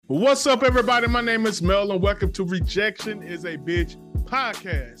What's up, everybody? My name is Mel, and welcome to Rejection is a Bitch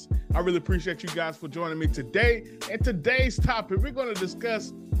podcast. I really appreciate you guys for joining me today. And today's topic, we're going to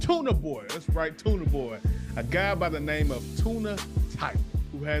discuss Tuna Boy. That's right, Tuna Boy. A guy by the name of Tuna Tyler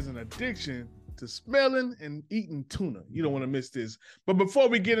who has an addiction to smelling and eating tuna. You don't want to miss this. But before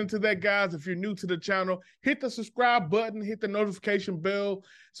we get into that, guys, if you're new to the channel, hit the subscribe button, hit the notification bell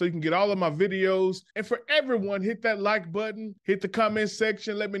so you can get all of my videos. And for everyone, hit that like button, hit the comment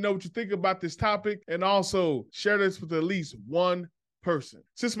section. Let me know what you think about this topic. And also share this with at least one person.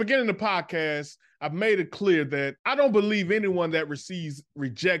 Since beginning the podcast, I've made it clear that I don't believe anyone that receives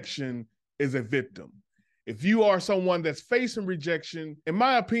rejection is a victim. If you are someone that's facing rejection, in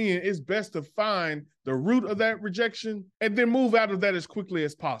my opinion, it's best to find the root of that rejection and then move out of that as quickly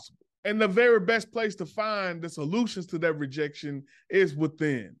as possible. And the very best place to find the solutions to that rejection is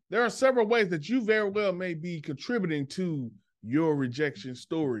within. There are several ways that you very well may be contributing to your rejection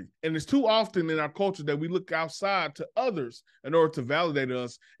story. And it's too often in our culture that we look outside to others in order to validate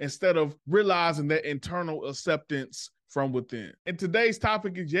us instead of realizing that internal acceptance from within. And today's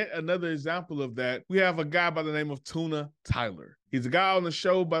topic is yet another example of that. We have a guy by the name of Tuna Tyler. He's a guy on the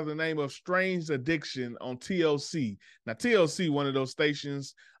show by the name of Strange Addiction on TLC. Now, TLC, one of those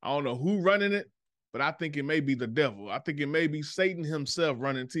stations, I don't know who running it, but I think it may be the devil. I think it may be Satan himself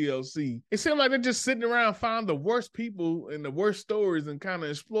running TLC. It seems like they're just sitting around, find the worst people and the worst stories and kind of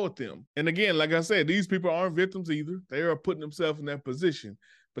exploit them. And again, like I said, these people aren't victims either. They are putting themselves in that position.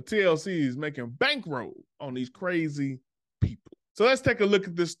 But TLC is making bankroll on these crazy people. So let's take a look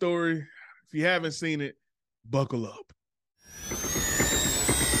at this story. If you haven't seen it, buckle up.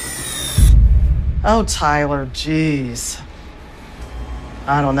 Oh, Tyler, geez.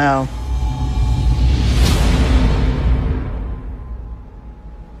 I don't know.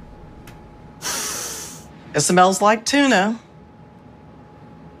 It smells like tuna.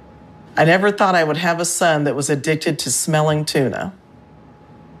 I never thought I would have a son that was addicted to smelling tuna.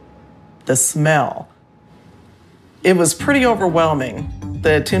 The smell. It was pretty overwhelming.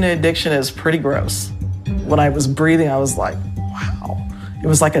 The tuna addiction is pretty gross. When I was breathing, I was like, wow. It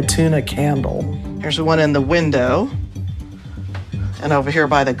was like a tuna candle. Here's one in the window. And over here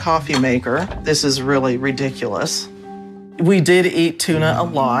by the coffee maker. This is really ridiculous. We did eat tuna a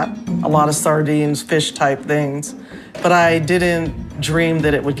lot of sardines, fish type things, but I didn't dream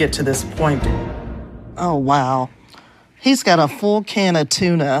that it would get to this point. Oh, wow. He's got a full can of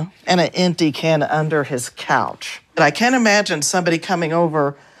tuna and an empty can under his couch. And I can't imagine somebody coming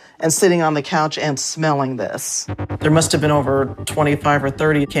over and sitting on the couch and smelling this. There must have been over 25 or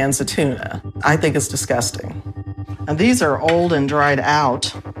 30 cans of tuna. I think it's disgusting. And these are old and dried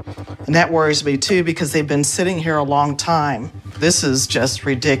out. And that worries me too because they've been sitting here a long time. This is just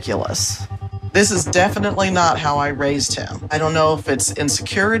ridiculous. This is definitely not how I raised him. I don't know if it's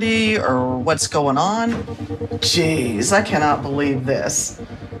insecurity or what's going on. Jeez, I cannot believe this.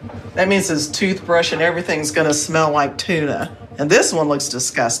 That means his toothbrush and everything's gonna smell like tuna. And this one looks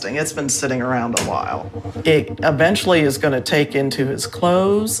disgusting. It's been sitting around a while. It eventually is gonna take into his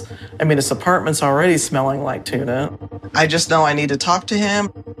clothes. I mean, his apartment's already smelling like tuna. I just know I need to talk to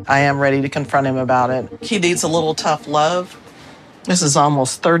him. I am ready to confront him about it. He needs a little tough love. This is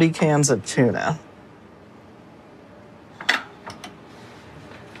almost 30 cans of tuna.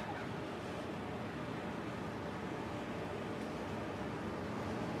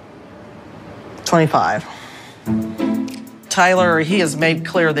 $25. Tyler, he has made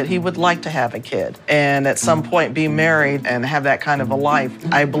clear that he would like to have a kid and at some point be married and have that kind of a life.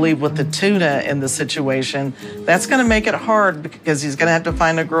 I believe with the tuna in the situation, that's going to make it hard because he's going to have to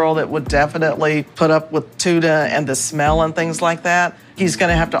find a girl that would definitely put up with tuna and the smell and things like that. He's going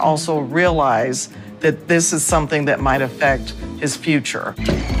to have to also realize that this is something that might affect his future.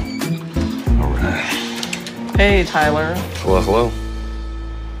 All right. Hey, Tyler. Hello, hello.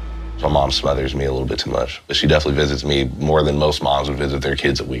 My mom smothers me a little bit too much, but she definitely visits me more than most moms would visit their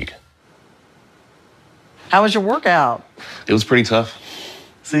kids a week. How was your workout? It was pretty tough.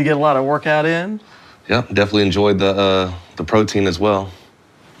 So you get a lot of workout in? Yeah, definitely enjoyed the protein as well.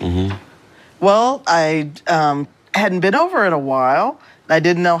 Mm-hmm. Well, I hadn't been over in a while. I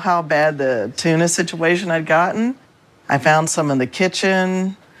didn't know how bad the tuna situation had gotten. I found some in the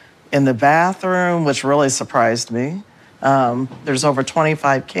kitchen, in the bathroom, which really surprised me. There's over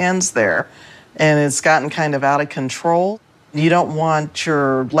 25 cans there, and it's gotten kind of out of control. You don't want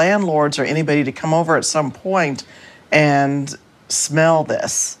your landlords or anybody to come over at some point and smell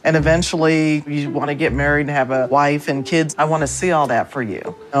this. And eventually you want to get married and have a wife and kids. I want to see all that for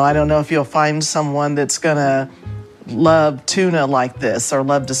you. I don't know if you'll find someone that's going to love tuna like this or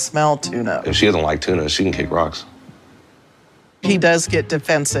love to smell tuna. If she doesn't like tuna, she can kick rocks. He does get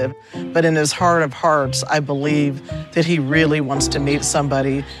defensive, but in his heart of hearts, I believe that he really wants to meet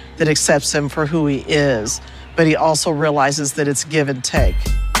somebody that accepts him for who he is, but he also realizes that it's give and take.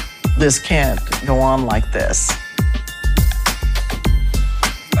 This can't go on like this.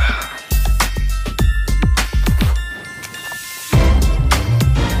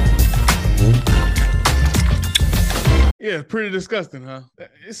 Yeah, pretty disgusting, huh?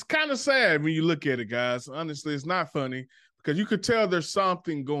 It's kind of sad when you look at it, guys. Honestly, it's not funny because you could tell there's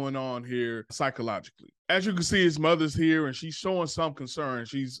something going on here psychologically. As you can see, his mother's here and she's showing some concern.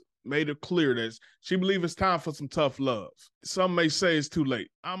 She's made it clear that she believes it's time for some tough love. Some may say it's too late.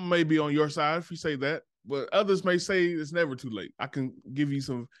 I may be on your side if you say that, but others may say it's never too late. I can give you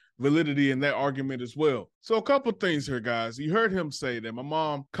some validity in that argument as well. So a couple things here, guys. You heard him say that my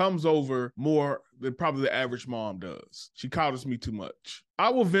mom comes over more than probably the average mom does. She coddles me too much. I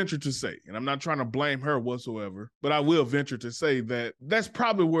will venture to say, and I'm not trying to blame her whatsoever, but I will venture to say that that's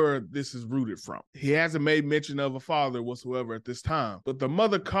probably where this is rooted from. He hasn't made mention of a father whatsoever at this time, but the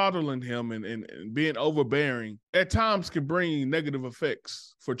mother coddling him and being overbearing at times can bring negative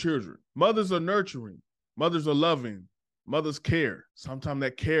effects for children. Mothers are nurturing. Mothers are loving. Mothers care. Sometimes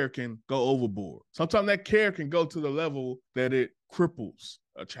that care can go overboard. Sometimes that care can go to the level that it cripples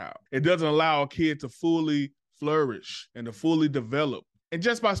a child. It doesn't allow a kid to fully flourish and to fully develop. And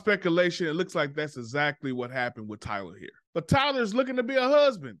just by speculation, it looks like that's exactly what happened with Tyler here. But Tyler's looking to be a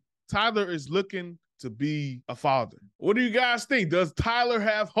husband. Tyler is looking to be a father. What do you guys think? Does Tyler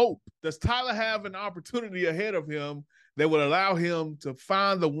have hope? Does Tyler have an opportunity ahead of him that would allow him to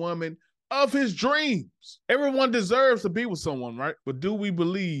find the woman of his dreams? Everyone deserves to be with someone, right? But do we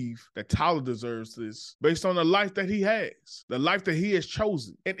believe that Tyler deserves this based on the life that he has, the life that he has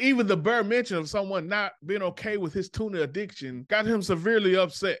chosen? And even the bare mention of someone not being okay with his tuna addiction got him severely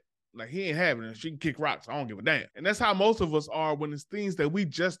upset. Like, he ain't having it. She can kick rocks. I don't give a damn. And that's how most of us are when it's things that we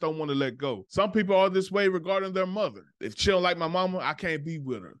just don't want to let go. Some people are this way regarding their mother. If she don't like my mama, I can't be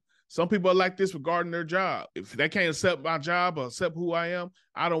with her. Some people are like this regarding their job. If they can't accept my job or accept who I am,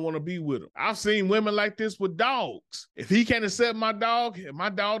 I don't want to be with them. I've seen women like this with dogs. If he can't accept my dog, if my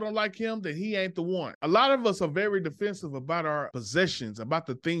dog don't like him, then he ain't the one. A lot of us are very defensive about our possessions, about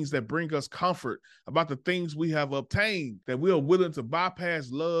the things that bring us comfort, about the things we have obtained, that we are willing to bypass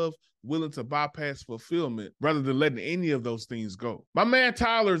love, willing to bypass fulfillment, rather than letting any of those things go. My man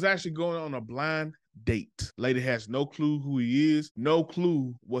Tyler is actually going on a blind date. Lady has no clue who he is, no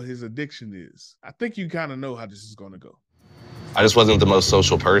clue what his addiction is. I think you kind of know how this is going to go. I just wasn't the most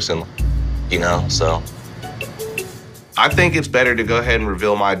social person, so I think it's better to go ahead and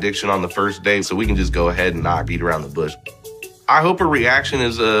reveal my addiction on the first date so we can just go ahead and not beat around the bush. I hope her reaction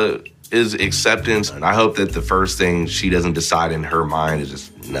is acceptance, and I hope that the first thing she doesn't decide in her mind is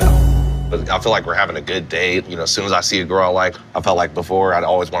just no. But I feel like we're having a good date. As soon as I see a girl I like, I felt like before, I'd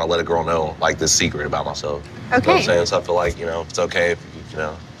always want to let a girl know, like, this secret about myself. Okay. You know what I'm saying? So I feel like, it's okay if,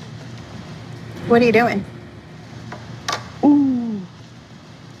 What are you doing? Ooh.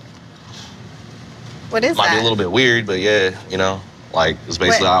 What is that? Might be a little bit weird, but yeah, like, it's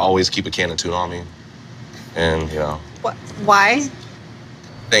basically I always keep a can of tuna on me. And, What? Why?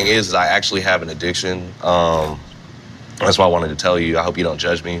 Thing is I actually have an addiction. That's why I wanted to tell you. I hope you don't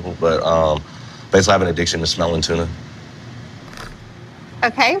judge me, but basically I have an addiction to smelling tuna.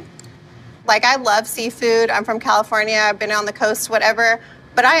 Okay. Like, I love seafood. I'm from California. I've been on the coast, whatever.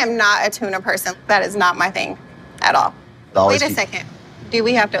 But I am not a tuna person. That is not my thing at all. Wait a second. Do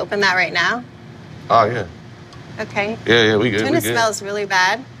we have to open that right now? Oh, yeah. Okay. Yeah, we good. Tuna smells really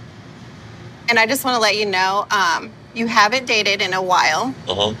bad. And I just want to let you know, you haven't dated in a while.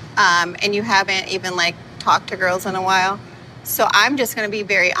 And you haven't even, talked to girls in a while. So I'm just going to be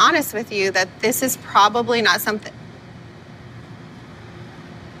very honest with you that this is probably not something...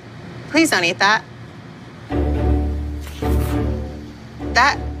 Please don't eat that.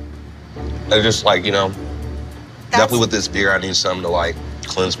 I just, definitely with this beer, I need something to,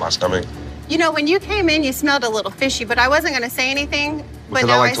 cleanse my stomach. When you came in, you smelled a little fishy, but I wasn't going to say anything. Because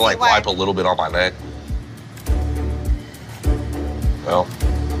I like to, wipe a little bit on my neck. Well.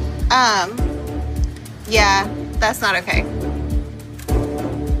 Yeah, that's not okay.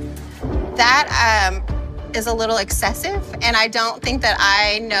 That is a little excessive, and I don't think that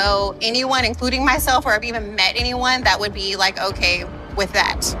I know anyone, including myself, or I've even met anyone that would be okay with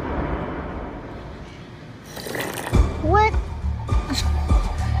that. What?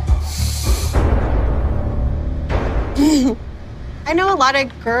 I know a lot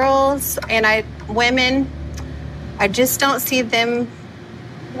of girls and women, I just don't see them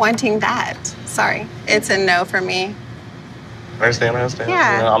wanting that. Sorry, it's a no for me. I understand.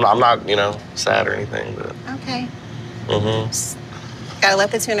 Yeah. I'm not, sad or anything, but... Okay. Mm-hmm. Gotta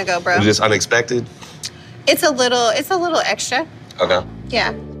let the tuna go, bro. Was this unexpected? It's a little extra. Okay.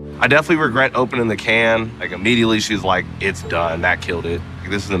 Yeah. I definitely regret opening the can. Like, immediately she's like, it's done. That killed it.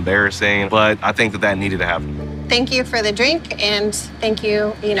 This is embarrassing, but I think that needed to happen. Thank you for the drink, and thank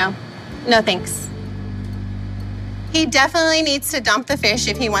you, no thanks. He definitely needs to dump the fish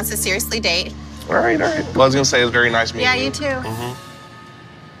if he wants to seriously date. All right. Well, I was gonna say it was very nice meeting you. Yeah, you too.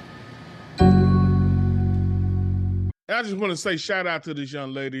 And I just want to say shout out to this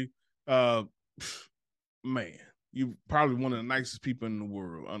young lady. Man, you probably one of the nicest people in the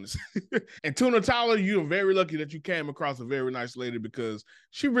world, honestly. And Tuna Tyler, you're very lucky that you came across a very nice lady because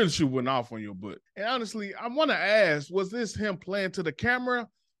she really should have went off on your butt. And honestly, I want to ask, was this him playing to the camera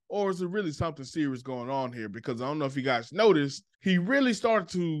or is it really something serious going on here? Because I don't know if you guys noticed, he really started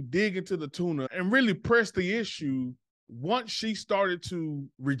to dig into the tuna and really press the issue once she started to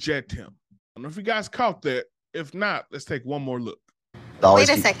reject him. I don't know if you guys caught that. If not, let's take one more look. Wait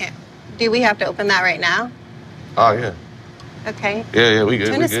a second. Do we have to open that right now? Oh, yeah. Okay. Yeah, we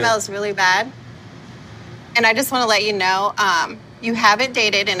good. Tuna smells really bad. And I just want to let you know, you haven't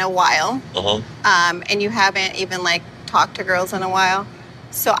dated in a while. And you haven't even, talked to girls in a while.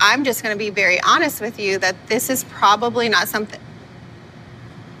 So I'm just going to be very honest with you that this is probably not something...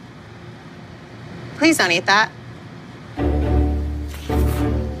 Please don't eat that.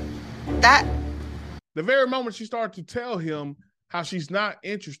 The very moment she started to tell him how she's not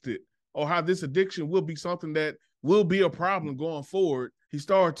interested or how this addiction will be something that will be a problem going forward, he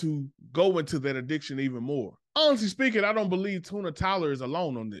started to go into that addiction even more. Honestly speaking, I don't believe Tuna Tyler is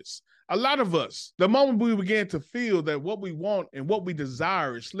alone on this. A lot of us, the moment we began to feel that what we want and what we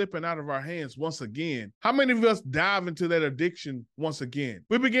desire is slipping out of our hands once again, how many of us dive into that addiction once again?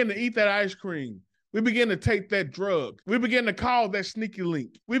 We begin to eat that ice cream. We begin to take that drug. We begin to call that sneaky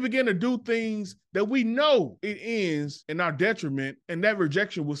link. We begin to do things that we know it ends in our detriment, and that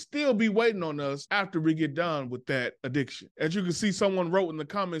rejection will still be waiting on us after we get done with that addiction. As you can see, someone wrote in the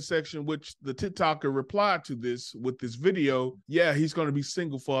comment section, which the TikToker replied to this with this video, yeah, he's going to be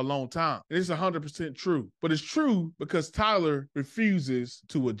single for a long time. And it's 100% true. But it's true because Tyler refuses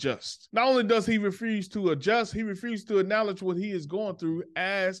to adjust. Not only does he refuse to adjust, he refuses to acknowledge what he is going through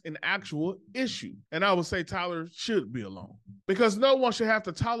as an actual issue. And I would say Tyler should be alone because no one should have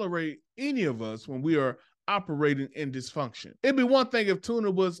to tolerate any of us when we are operating in dysfunction. It'd be one thing if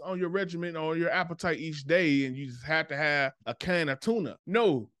tuna was on your regimen or your appetite each day and you just had to have a can of tuna.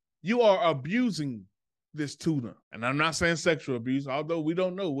 No, you are abusing this tuna. And I'm not saying sexual abuse, although we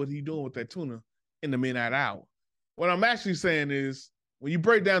don't know what he's doing with that tuna in the midnight hour. What I'm actually saying is, when you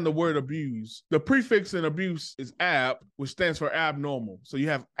break down the word abuse, the prefix in abuse is ab, which stands for abnormal. So you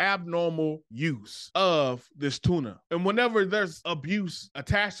have abnormal use of this tuna. And whenever there's abuse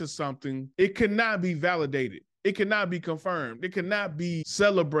attached to something, it cannot be validated. It cannot be confirmed. It cannot be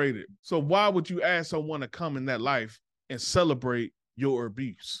celebrated. So why would you ask someone to come in that life and celebrate your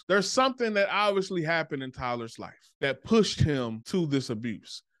abuse? There's something that obviously happened in Tyler's life that pushed him to this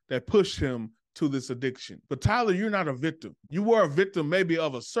abuse, that pushed him to this addiction. But Tyler, you're not a victim. You were a victim maybe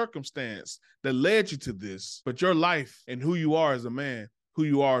of a circumstance that led you to this, but your life and who you are as a man, who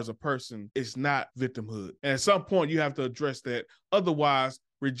you are as a person, is not victimhood. And at some point you have to address that. Otherwise,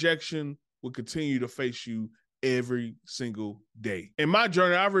 rejection will continue to face you every single day. In my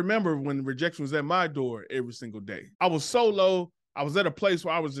journey, I remember when rejection was at my door every single day. I was so low. I was at a place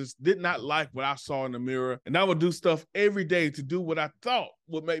where I was just did not like what I saw in the mirror. And I would do stuff every day to do what I thought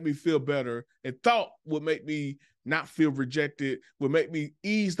would make me feel better and thought would make me not feel rejected, would make me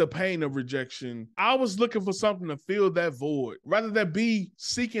ease the pain of rejection. I was looking for something to fill that void rather than be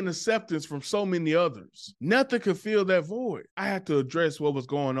seeking acceptance from so many others. Nothing could fill that void. I had to address what was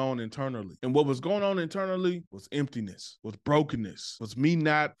going on internally. And what was going on internally was emptiness, was brokenness, was me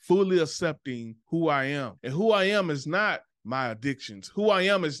not fully accepting who I am. And who I am is not my addictions. Who I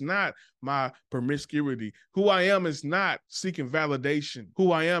am is not my promiscuity. Who I am is not seeking validation.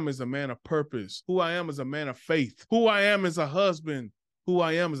 Who I am is a man of purpose. Who I am is a man of faith. Who I am is a husband. Who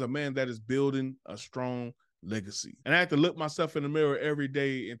I am is a man that is building a strong legacy. And I have to look myself in the mirror every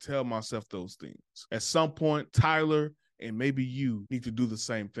day and tell myself those things. At some point, Tyler and maybe you need to do the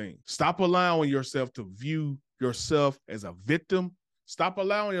same thing. Stop allowing yourself to view yourself as a victim. Stop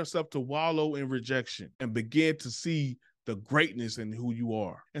allowing yourself to wallow in rejection and begin to see the greatness in who you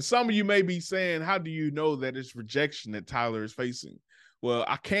are. And some of you may be saying, how do you know that it's rejection that Tyler is facing? Well,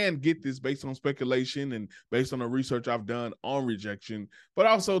 I can get this based on speculation and based on the research I've done on rejection, but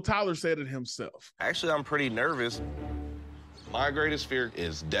also Tyler said it himself. Actually, I'm pretty nervous. My greatest fear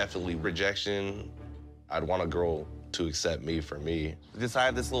is definitely rejection. I'd want a girl to accept me for me. Just I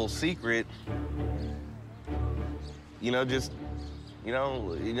have this little secret, just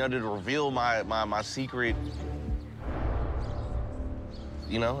to reveal my secret,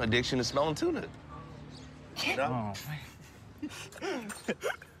 addiction to smelling tuna. You know?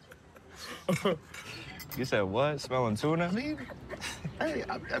 Oh, you said what? Smelling tuna? I mean, hey,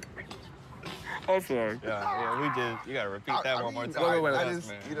 I'm sorry. You gotta repeat that one more time. Wait, I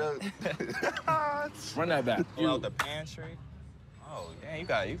just, Run that back. Pull out the pantry. Oh,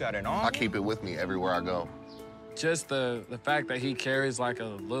 yeah, you got it on. I keep it with me everywhere I go. Just the fact that he carries like a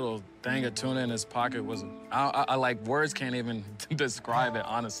little thing of tuna in his pocket was, I like, words can't even describe it,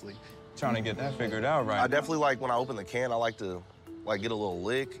 honestly. Trying to get that figured out right I definitely like when I open the can, I like to get a little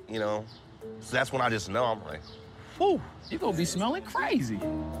lick, So that's when I just know. I'm like, Whew, you gonna be smelling crazy.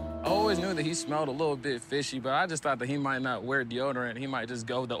 I always knew that he smelled a little bit fishy, but I just thought that he might not wear deodorant. He might just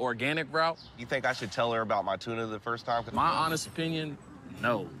go the organic route. you think I should tell her about my tuna the first time? My honest opinion,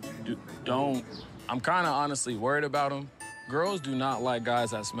 no. Don't. I'm kind of honestly worried about him. Girls do not like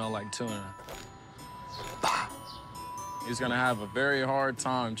guys that smell like tuna. He's gonna have a very hard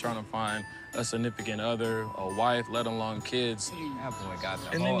time trying to find a significant other, a wife, let alone kids. That boy got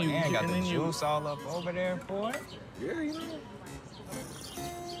the And then whole, you- and got and the then you- juice all up over there, boy. Yeah,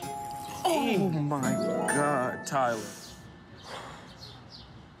 Oh my God, Tyler.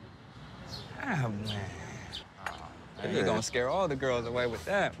 Ah, man. Man, you gonna scare all the girls away with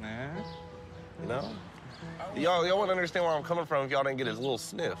that, man. Y'all wouldn't understand where I'm coming from if y'all didn't get his little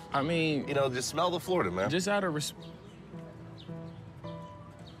sniff. I mean, Just smell the Florida, man. just out of respect.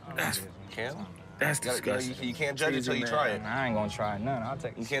 Can't? That's You disgusting. you can't judge it till you try it. I ain't gonna try none. I'll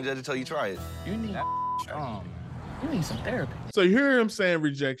take You can't judge it till you try it. You need, strong, man. you need some therapy. So you hear him saying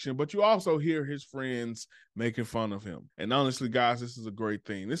rejection, but you also hear his friends making fun of him. And honestly, guys, this is a great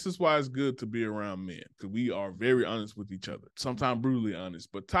thing. This is why it's good to be around men, because we are very honest with each other, sometimes brutally honest.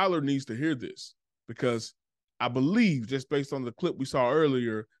 But Tyler needs to hear this because I believe, just based on the clip we saw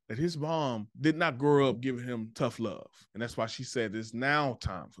earlier, that his mom did not grow up giving him tough love. And that's why she said it's now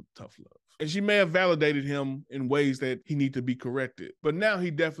time for tough love. And she may have validated him in ways that he needs to be corrected. But now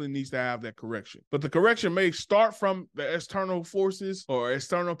he definitely needs to have that correction. But the correction may start from the external forces or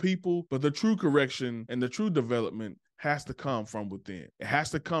external people, but the true correction and the true development has to come from within. It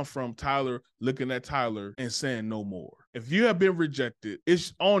has to come from Tyler looking at Tyler and saying no more. If you have been rejected,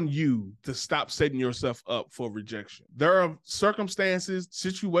 it's on you to stop setting yourself up for rejection. There are circumstances,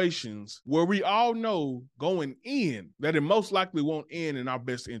 situations where we all know going in that it most likely won't end in our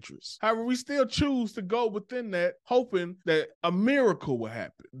best interest. However, we still choose to go within that, hoping that a miracle will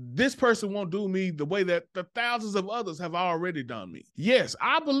happen. This person won't do me the way that the thousands of others have already done me. Yes,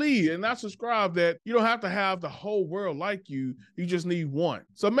 I believe and I subscribe that you don't have to have the whole world like you. You just need one.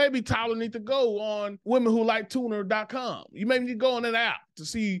 So maybe Tyler needs to go on womenwholiketuna.com. You may need to go on an app to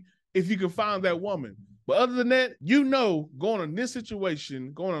see if you can find that woman. But other than that, going on this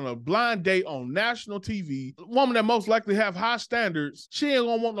situation, going on a blind date on national TV, a woman that most likely have high standards, she ain't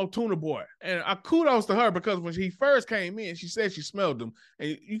gonna want no tuna boy. And I kudos to her because when she first came in, she said she smelled him.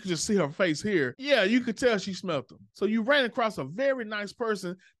 And you could just see her face here. Yeah, you could tell she smelled him. So you ran across a very nice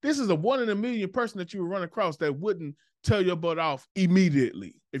person. This is a 1 in a million person that you would run across that wouldn't tell your butt off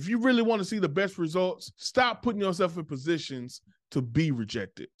immediately. If you really want to see the best results, stop putting yourself in positions to be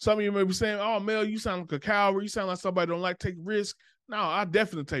rejected. Some of you may be saying, oh, Mel, you sound like a coward. You sound like somebody don't like take risks. No, I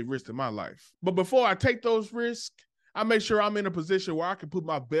definitely take risks in my life. But before I take those risks, I make sure I'm in a position where I can put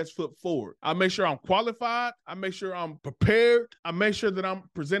my best foot forward. I make sure I'm qualified. I make sure I'm prepared. I make sure that I'm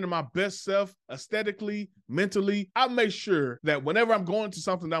presenting my best self aesthetically, mentally. I make sure that whenever I'm going to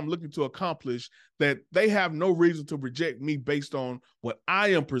something that I'm looking to accomplish, that they have no reason to reject me based on what I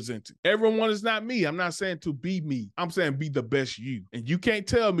am presenting. Everyone is not me. I'm not saying to be me. I'm saying be the best you. And you can't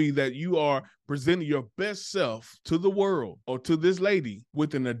tell me that you are presenting your best self to the world or to this lady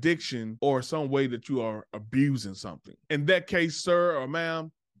with an addiction or some way that you are abusing something. In that case, sir or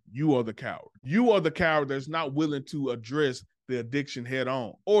ma'am, you are the coward. You are the coward that's not willing to address the addiction head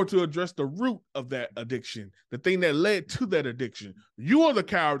on or to address the root of that addiction, the thing that led to that addiction. You are the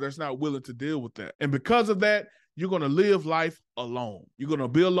coward that's not willing to deal with that. And because of that, you're going to live life alone. You're going to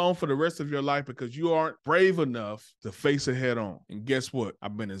be alone for the rest of your life because you aren't brave enough to face it head on. And guess what?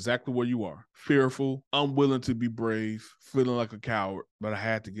 I've been exactly where you are. Fearful, unwilling to be brave, feeling like a coward, but I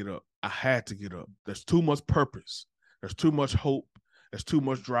had to get up. I had to get up. There's too much purpose. There's too much hope. There's too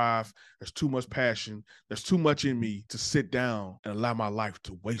much drive. There's too much passion. There's too much in me to sit down and allow my life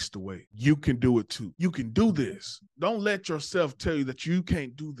to waste away. You can do it too. You can do this. Don't let yourself tell you that you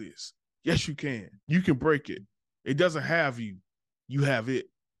can't do this. Yes, you can. You can break it. It doesn't have you. You have it.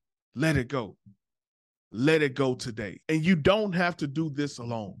 Let it go. Let it go today. And you don't have to do this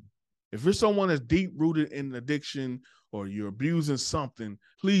alone. If you're someone that's deep rooted in addiction or you're abusing something,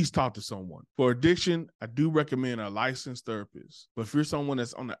 please talk to someone. For addiction, I do recommend a licensed therapist. But if you're someone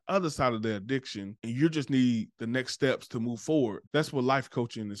that's on the other side of the addiction and you just need the next steps to move forward, that's what life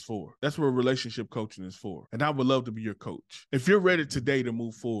coaching is for. That's what relationship coaching is for. And I would love to be your coach. If you're ready today to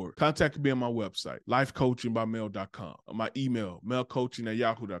move forward, contact me on my website, lifecoachingbymail.com, or my email,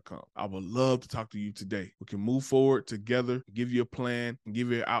 mailcoaching@yahoo.com. I would love to talk to you today. We can move forward together, give you a plan, and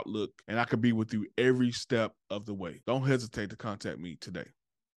give you an outlook, and I can be with you every step of the way. Don't hesitate to contact me today.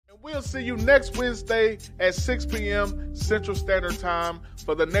 And we'll see you next Wednesday at 6 p.m. Central Standard Time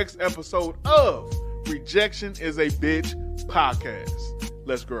for the next episode of Rejection is a Bitch podcast.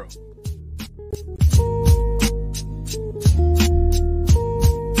 Let's grow.